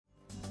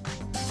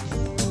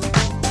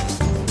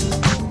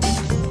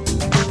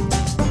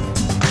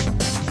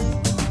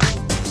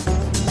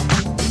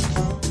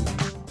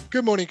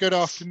Good morning, good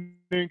afternoon,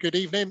 good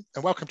evening,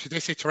 and welcome to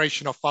this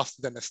iteration of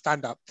Faster Than a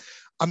Stand-Up.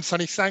 I'm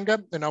Sunny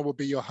Sangha, and I will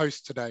be your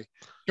host today.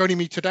 Joining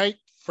me today,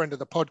 friend of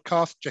the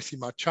podcast, Jesse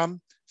Marchum,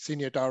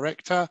 Senior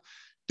Director,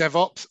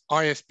 DevOps,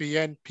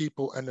 ISBN,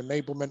 People and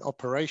Enablement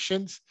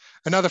Operations.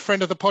 Another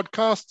friend of the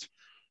podcast,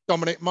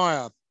 Dominic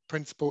Meyer,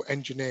 Principal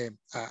Engineer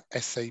at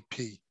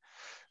SAP.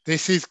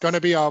 This is going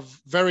to be our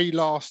very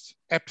last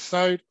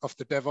episode of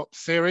the DevOps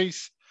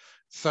series.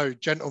 So,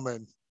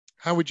 gentlemen,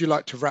 how would you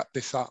like to wrap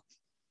this up?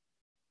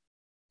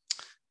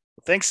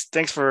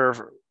 Thanks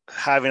for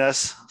having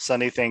us,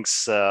 Sunny.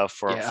 Thanks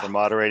for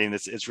moderating.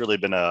 It's really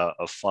been a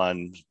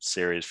fun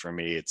series for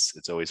me.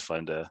 It's always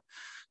fun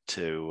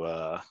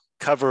to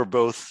cover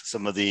both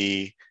some of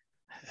the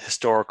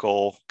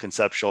historical,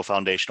 conceptual,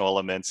 foundational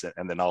elements,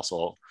 and then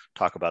also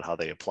talk about how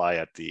they apply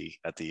at the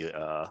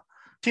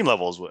team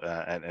levels.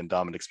 And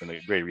Dominic's been a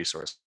great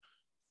resource.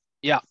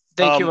 Yeah,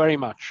 thank you very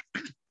much.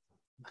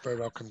 Very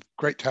welcome.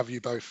 Great to have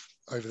you both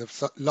over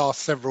the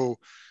last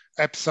several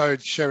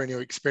episodes, sharing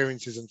your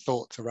experiences and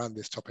thoughts around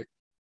this topic.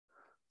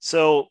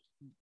 So,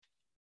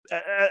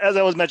 as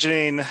I was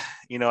mentioning,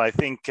 I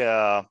think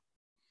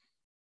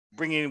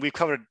we've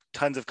covered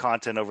tons of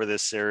content over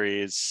this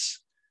series,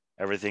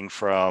 everything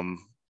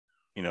from,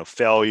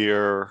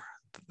 failure,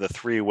 the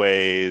 3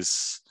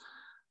 ways,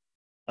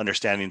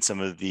 understanding some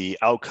of the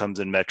outcomes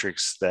and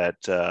metrics that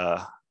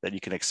you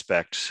can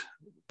expect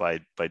by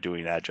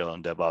doing Agile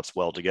and DevOps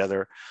well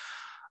together.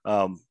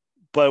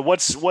 But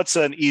what's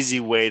an easy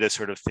way to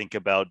sort of think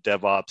about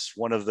DevOps?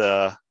 One of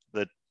the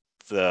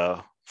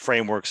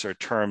frameworks or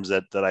terms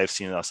that I've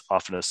seen us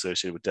often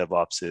associated with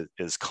DevOps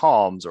is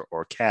CALMS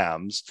or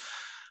CAMS.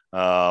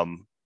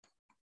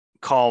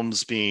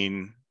 CALMS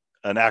being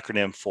an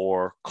acronym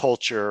for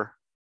culture,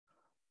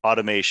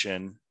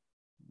 automation,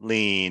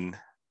 lean,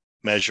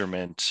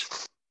 measurement,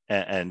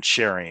 and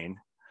sharing.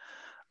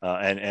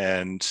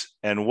 And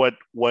what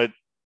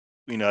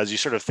as you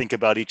sort of think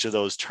about each of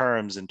those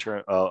terms in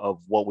terms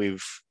of what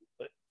we've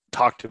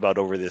talked about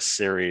over this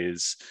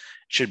series,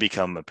 should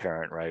become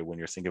apparent, right? When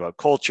you're thinking about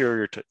culture,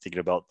 you're thinking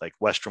about like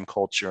Western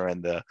culture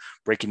and the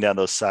breaking down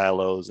those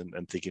silos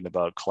and thinking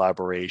about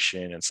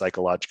collaboration and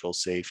psychological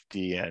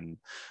safety and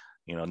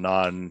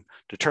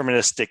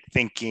non-deterministic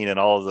thinking and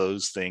all of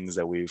those things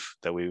that we've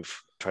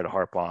tried to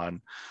harp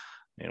on.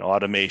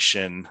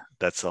 Automation,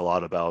 that's a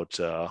lot about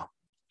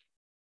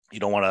you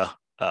don't want to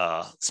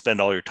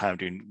spend all your time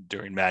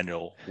doing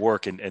manual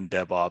work in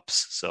DevOps.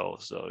 So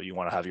you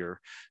want to have your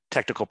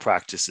technical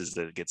practices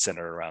that get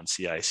centered around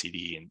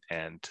CI/CD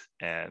and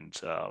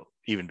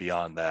even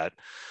beyond that.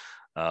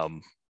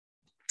 I've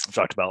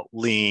talked about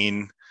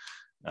lean,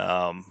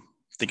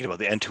 thinking about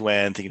the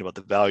end-to-end, thinking about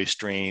the value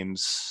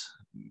streams,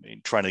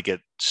 trying to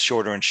get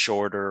shorter and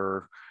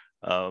shorter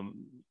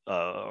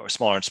or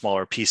smaller and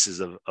smaller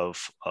pieces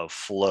of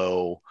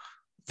flow,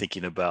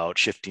 thinking about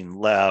shifting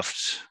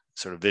left,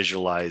 sort of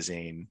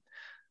visualizing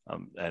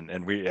and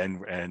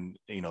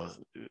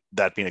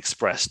that being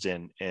expressed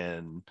in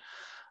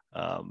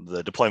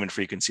the deployment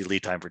frequency,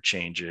 lead time for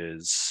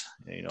changes,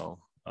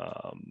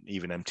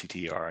 even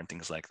MTTR and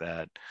things like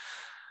that.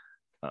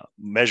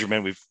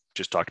 Measurement, we've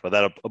just talked about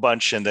that a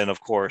bunch, and then of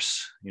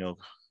course,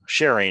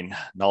 sharing,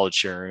 knowledge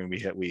sharing.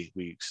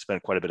 We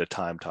spent quite a bit of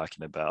time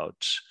talking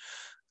about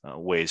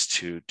ways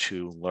to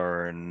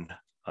learn,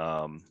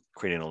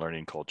 creating a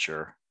learning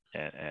culture,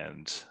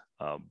 and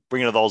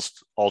bringing those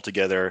all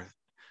together.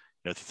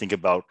 If you think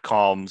about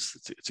CALMS,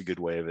 it's a good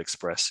way of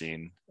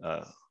expressing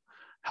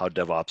how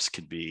DevOps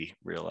can be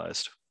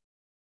realized.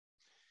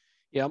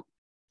 Yeah.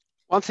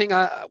 One thing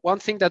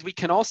that we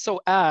can also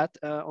add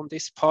on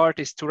this part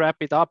is to wrap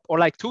it up, or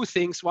like 2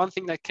 things. One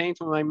thing that came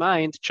to my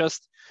mind,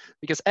 just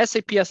because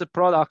SAP has a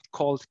product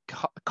called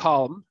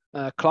Calm,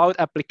 Cloud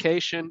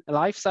Application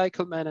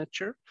Lifecycle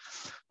Manager.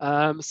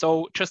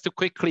 So just to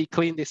quickly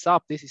clean this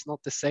up, this is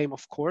not the same,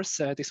 of course.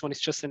 This one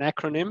is just an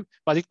acronym,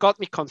 but it got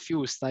me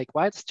confused. Like,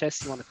 why does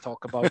Jesse want to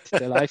talk about the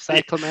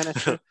Lifecycle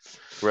Manager?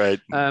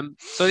 Right.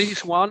 So this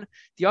is one.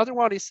 The other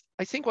one is,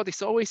 I think what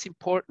is always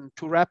important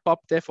to wrap up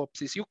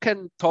DevOps is you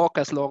can talk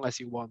as long as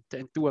you want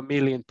and do a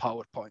million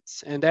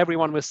PowerPoints. And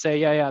everyone will say,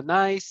 yeah,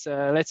 nice,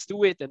 let's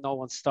do it. And no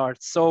one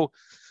starts. So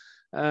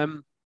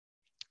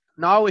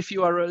now, if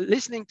you are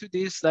listening to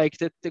this, like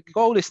the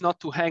goal is not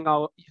to hang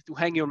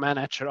your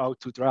manager out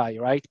to dry,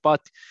 right? But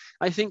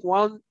I think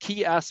one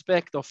key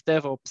aspect of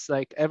DevOps,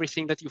 like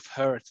everything that you've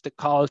heard, the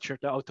culture,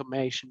 the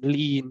automation,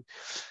 lean,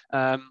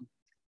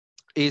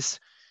 is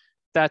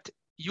that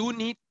you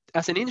need,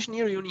 as an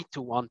engineer, you need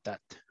to want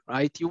that,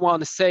 right? You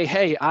want to say,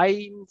 hey,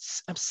 I'm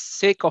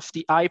sick of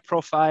the I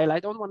profile. I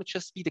don't want to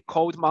just be the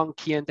code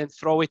monkey and then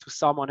throw it to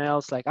someone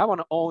else. Like, I want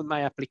to own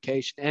my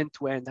application end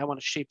to end. I want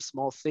to ship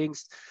small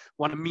things,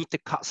 want to meet the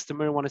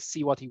customer, want to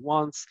see what he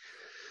wants.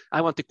 I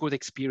want a good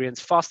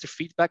experience, faster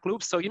feedback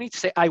loops. So you need to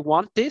say, I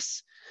want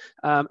this.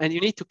 And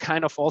you need to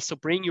kind of also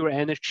bring your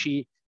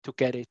energy to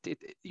get it.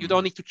 You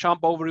don't need to jump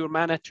over your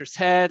manager's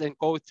head and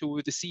go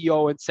to the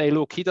CEO and say,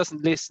 look, he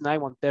doesn't listen. I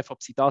want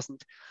DevOps. He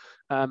doesn't.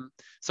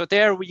 So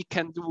there we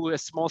can do a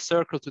small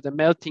circle to the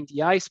melting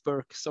the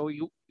iceberg. So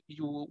you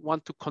you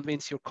want to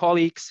convince your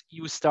colleagues,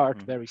 you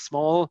start very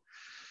small.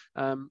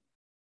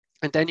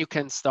 And then you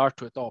can start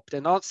to adopt.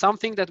 And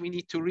something that we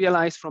need to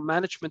realize from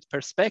management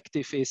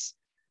perspective is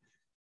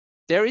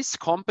there is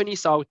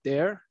companies out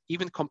there,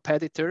 even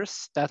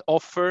competitors, that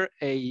offer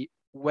a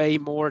way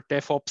more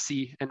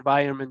DevOpsy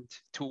environment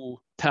to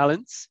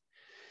talents.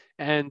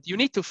 And you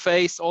need to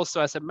face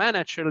also as a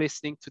manager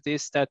listening to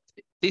this, that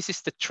this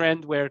is the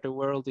trend where the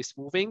world is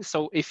moving.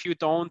 So if you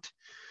don't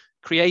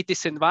create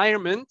this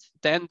environment,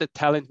 then the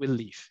talent will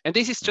leave. And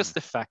this is just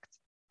a fact.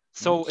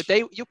 So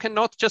you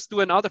cannot just do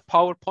another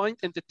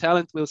PowerPoint and the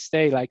talent will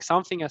stay. Like,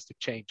 something has to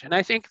change. And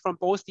I think from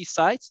both these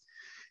sides,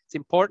 it's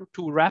important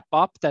to wrap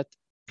up that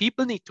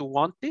people need to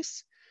want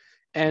this.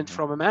 And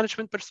from a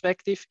management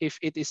perspective, if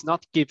it is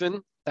not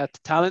given, that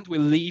talent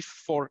will leave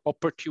for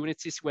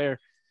opportunities where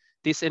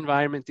this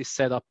environment is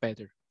set up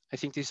better. I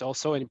think this is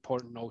also an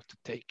important note to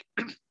take.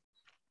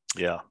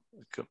 Yeah,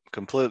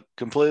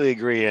 completely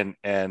agree.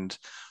 And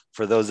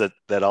for those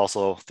that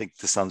also think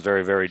this sounds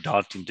very, very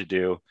daunting to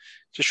do,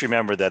 just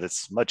remember that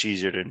it's much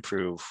easier to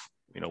improve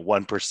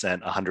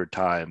 1% 100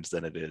 times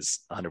than it is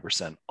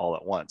 100% all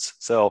at once.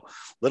 So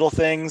little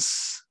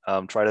things,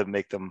 try to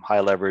make them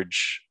high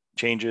leverage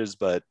changes,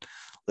 but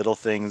little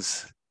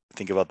things,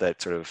 think about that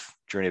sort of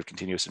journey of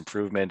continuous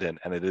improvement. And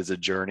it is a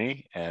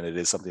journey, and it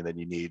is something that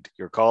you need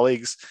your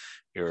colleagues,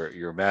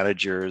 your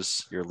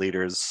managers, your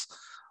leaders,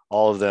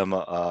 all of them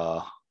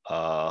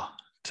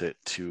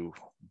to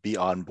be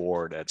on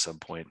board at some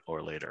point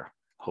or later,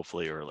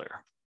 hopefully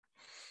earlier.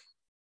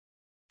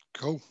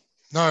 Cool.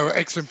 No,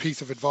 excellent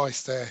piece of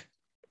advice there.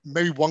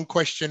 Maybe one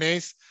question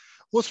is,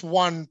 what's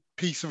one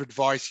piece of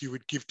advice you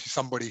would give to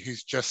somebody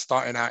who's just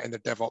starting out in the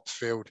DevOps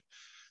field?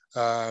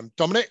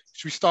 Dominic,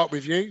 should we start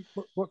with you?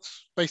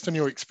 What's, based on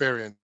your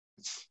experience?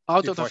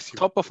 Out of the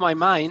top of my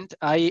mind,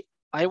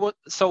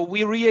 so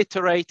we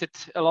reiterated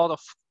a lot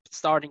of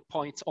starting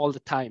points all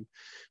the time.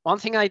 One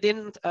thing I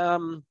didn't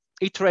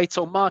iterate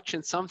so much,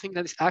 and something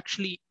that is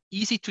actually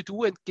easy to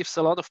do and gives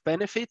a lot of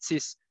benefits,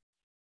 is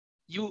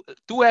you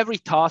do every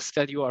task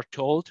that you are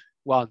told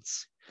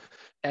once.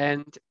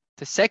 And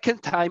the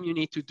second time you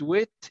need to do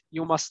it,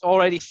 you must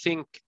already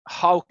think,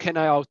 how can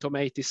I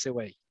automate this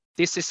away?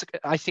 This is,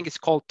 I think it's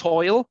called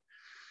toil.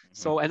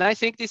 So, and I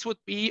think this would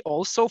be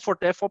also for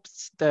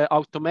DevOps, the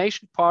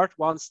automation part,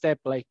 one step.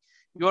 Like,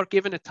 you are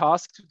given a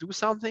task to do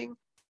something.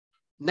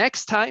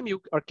 Next time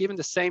you are given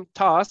the same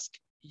task,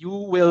 you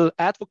will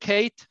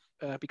advocate,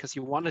 because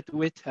you want to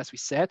do it, as we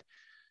said,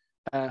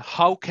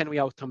 how can we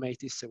automate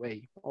this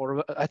away?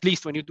 Or at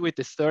least when you do it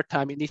the third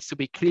time, it needs to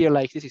be clear,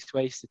 like, this is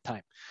wasted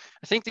time.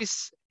 I think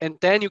this, and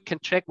then you can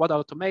check what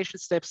automation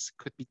steps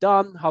could be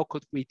done. How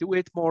could we do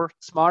it more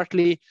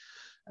smartly?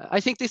 I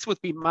think this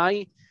would be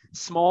my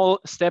small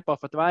step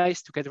of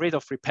advice to get rid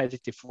of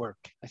repetitive work.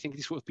 I think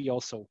this would be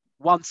also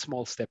one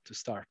small step to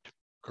start.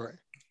 Correct.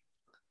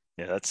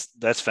 Yeah,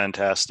 that's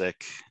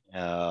fantastic.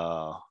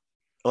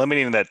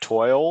 Eliminating that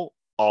toil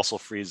also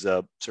frees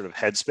up sort of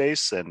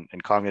headspace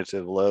and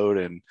cognitive load,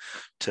 and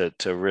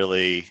to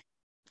really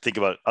think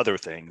about other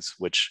things,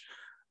 which,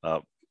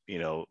 at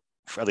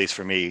least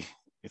for me,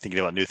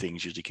 thinking about new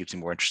things usually keeps me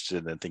more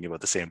interested than thinking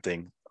about the same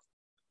thing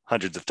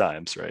hundreds of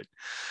times, right?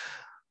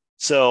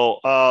 So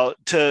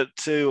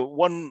to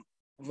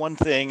one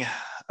thing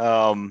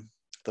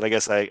that I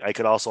guess I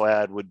could also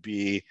add would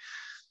be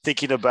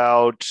thinking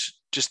about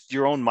just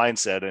your own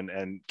mindset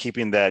and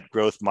keeping that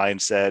growth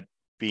mindset,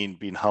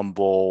 being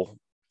humble,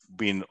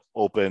 being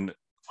open,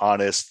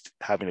 honest,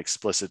 having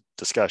explicit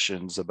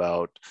discussions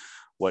about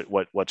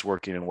what's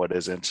working and what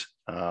isn't.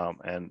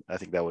 And I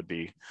think that would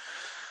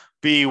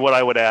be what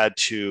I would add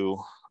to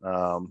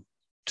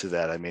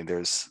that. I mean,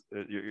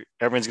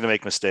 everyone's going to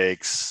make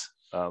mistakes.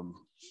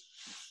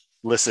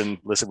 Listen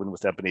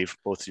with empathy,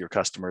 both to your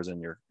customers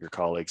and your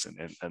colleagues,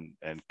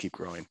 and keep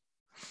growing.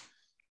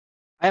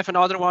 I have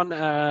another one,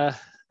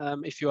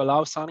 if you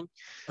allow, Sonny.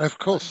 Of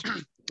course.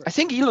 I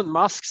think Elon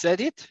Musk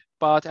said it,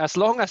 but as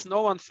long as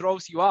no one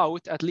throws you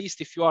out, at least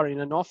if you are in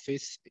an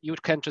office, you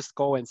can just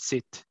go and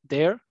sit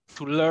there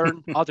to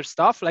learn other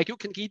stuff. Like, you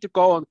can either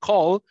go on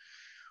call,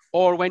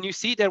 or when you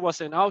see there was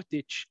an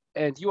outage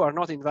and you are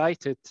not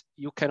invited,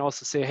 you can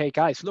also say, hey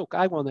guys, look,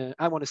 I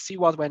wanna see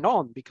what went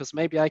on, because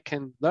maybe I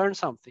can learn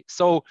something.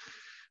 So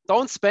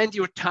don't spend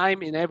your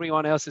time in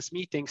everyone else's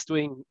meetings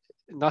doing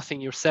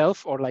nothing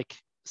yourself, or like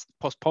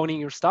postponing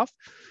your stuff.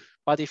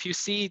 But if you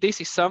see this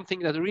is something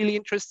that really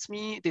interests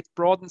me, that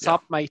broadens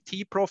up my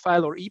T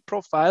profile or E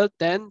profile,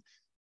 then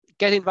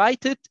get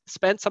invited,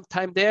 spend some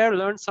time there,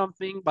 learn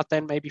something, but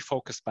then maybe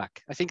focus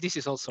back. I think this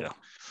is also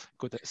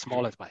good,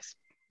 small advice.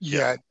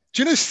 Yeah.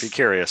 Do you know, be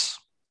curious.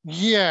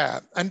 Yeah,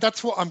 and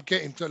that's what I'm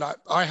getting to. Like,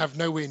 I have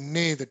nowhere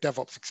near the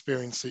DevOps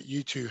experience that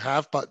you two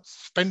have, but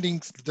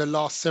spending the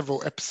last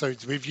several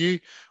episodes with you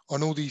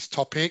on all these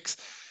topics,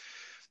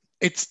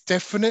 it's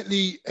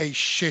definitely a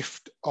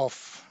shift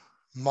of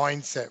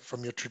mindset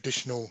from your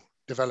traditional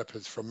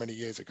developers from many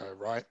years ago,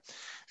 right?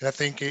 And I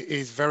think it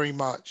is very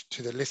much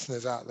to the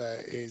listeners out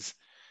there is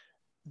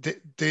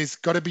there's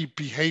got to be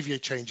behavior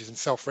changes and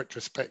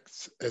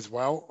self-retrospects as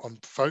well on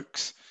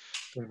folks.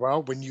 as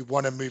well when you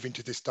want to move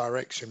into this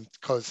direction,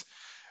 because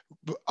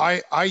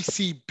I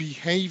see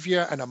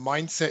behavior and a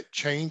mindset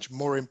change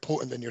more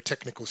important than your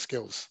technical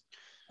skills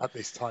at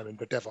this time in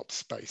the DevOps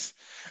space.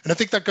 And I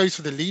think that goes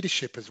for the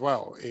leadership as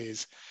well,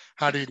 is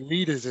how do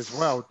leaders as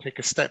well take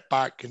a step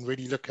back and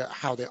really look at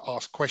how they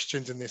ask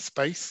questions in this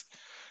space,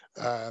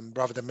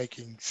 rather than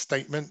making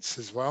statements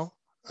as well.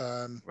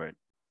 Right.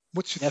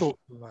 What's your thought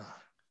on that?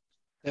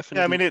 Definitely.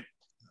 Yeah, I mean,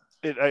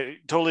 I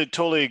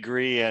totally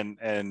agree.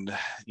 And,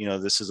 you know,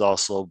 this has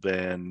also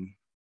been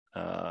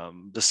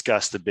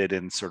discussed a bit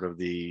in sort of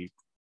the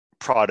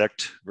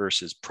product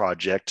versus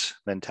project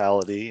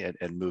mentality,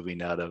 and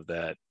moving out of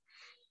that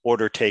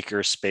order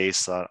taker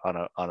space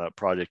on a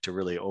project to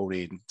really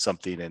owning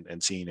something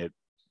and seeing it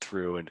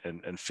through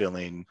and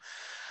feeling,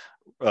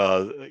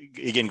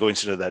 again, going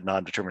into that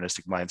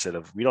non-deterministic mindset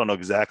of, we don't know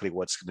exactly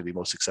what's going to be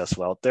most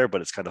successful out there,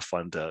 but it's kind of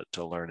fun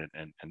to learn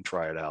and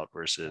try it out,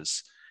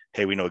 versus,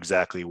 hey, we know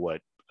exactly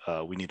what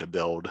we need to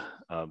build.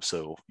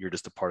 So you're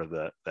just a part of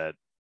that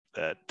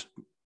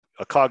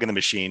a cog in the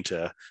machine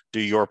to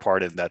do your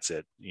part, and that's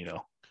it. You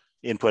know,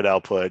 input,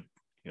 output,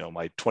 you know,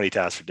 my 20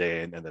 tasks a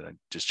day, and then I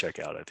just check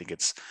out. I think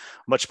it's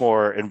much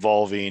more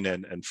involving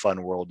and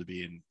fun world to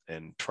be in,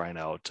 and trying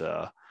out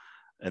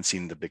and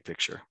seeing the big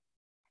picture.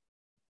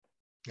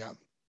 Yeah.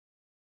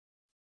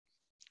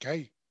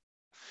 Okay.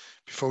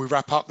 Before we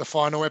wrap up the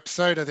final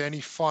episode, are there any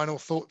final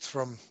thoughts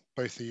from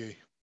both of you?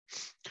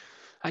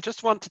 I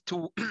just wanted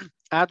to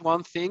add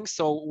one thing.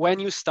 So when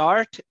you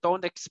start,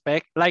 don't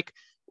expect, like,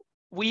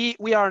 we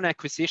are an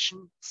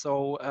acquisition.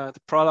 So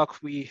the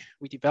product we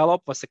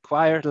developed was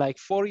acquired like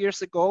 4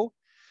 years ago.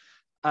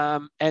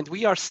 And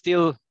we are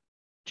still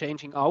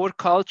changing our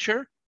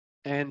culture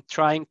and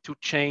trying to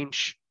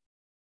change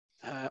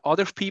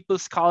other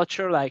people's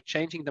culture, like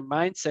changing the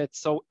mindset.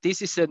 So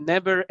this is a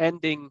never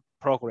ending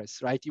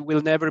progress, right? You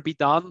will never be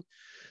done.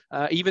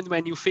 Even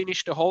when you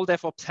finish the whole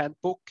DevOps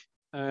handbook,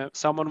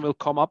 someone will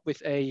come up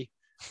with a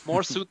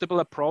more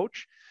suitable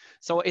approach.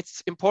 So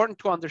it's important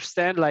to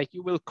understand, like,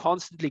 you will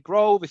constantly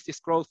grow with this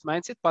growth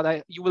mindset,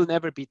 but you will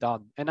never be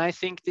done. And I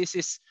think this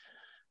is,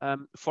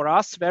 for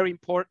us, very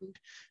important,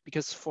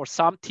 because for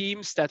some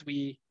teams that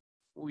we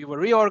were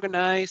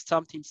reorganized,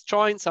 some teams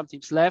joined, some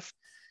teams left,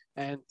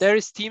 and there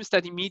is teams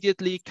that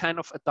immediately kind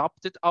of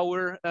adopted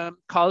our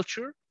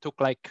culture.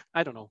 Took like,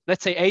 I don't know,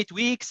 let's say 8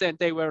 weeks, and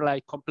they were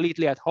like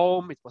completely at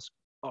home. It was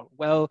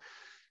well.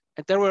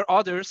 And there were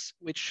others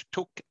which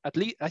took at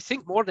least, I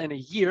think, more than a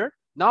year.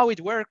 Now it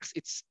works,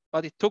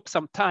 but it took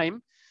some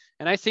time.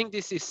 And I think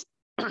this is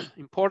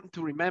important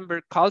to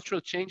remember.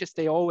 Cultural changes,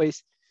 they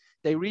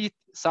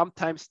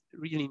sometimes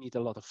really need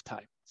a lot of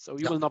time. So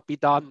you will not be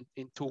done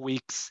in 2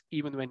 weeks,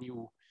 even when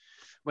you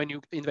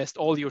invest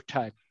all your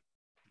time.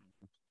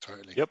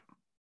 Totally. Yep.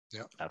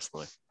 Yeah.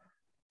 Absolutely.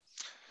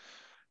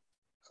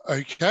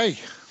 Okay.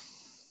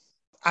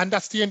 And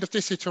that's the end of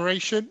this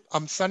iteration.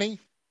 I'm Sunny.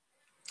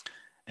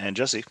 And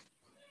Jesse.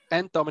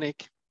 And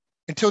Dominic.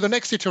 Until the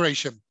next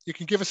iteration, you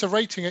can give us a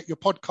rating at your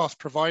podcast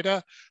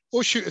provider,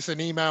 or shoot us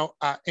an email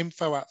at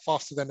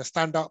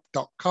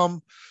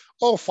info@fasterthanastandup.com,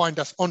 or find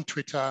us on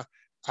Twitter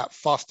at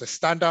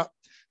fasterstandup.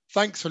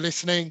 Thanks for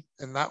listening,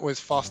 and that was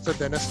Faster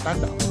Than a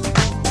Stand-Up.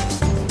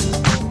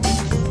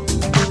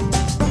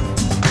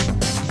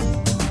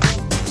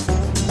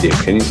 The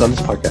opinions on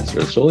this podcast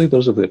are solely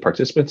those of the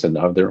participants and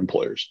not of their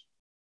employers.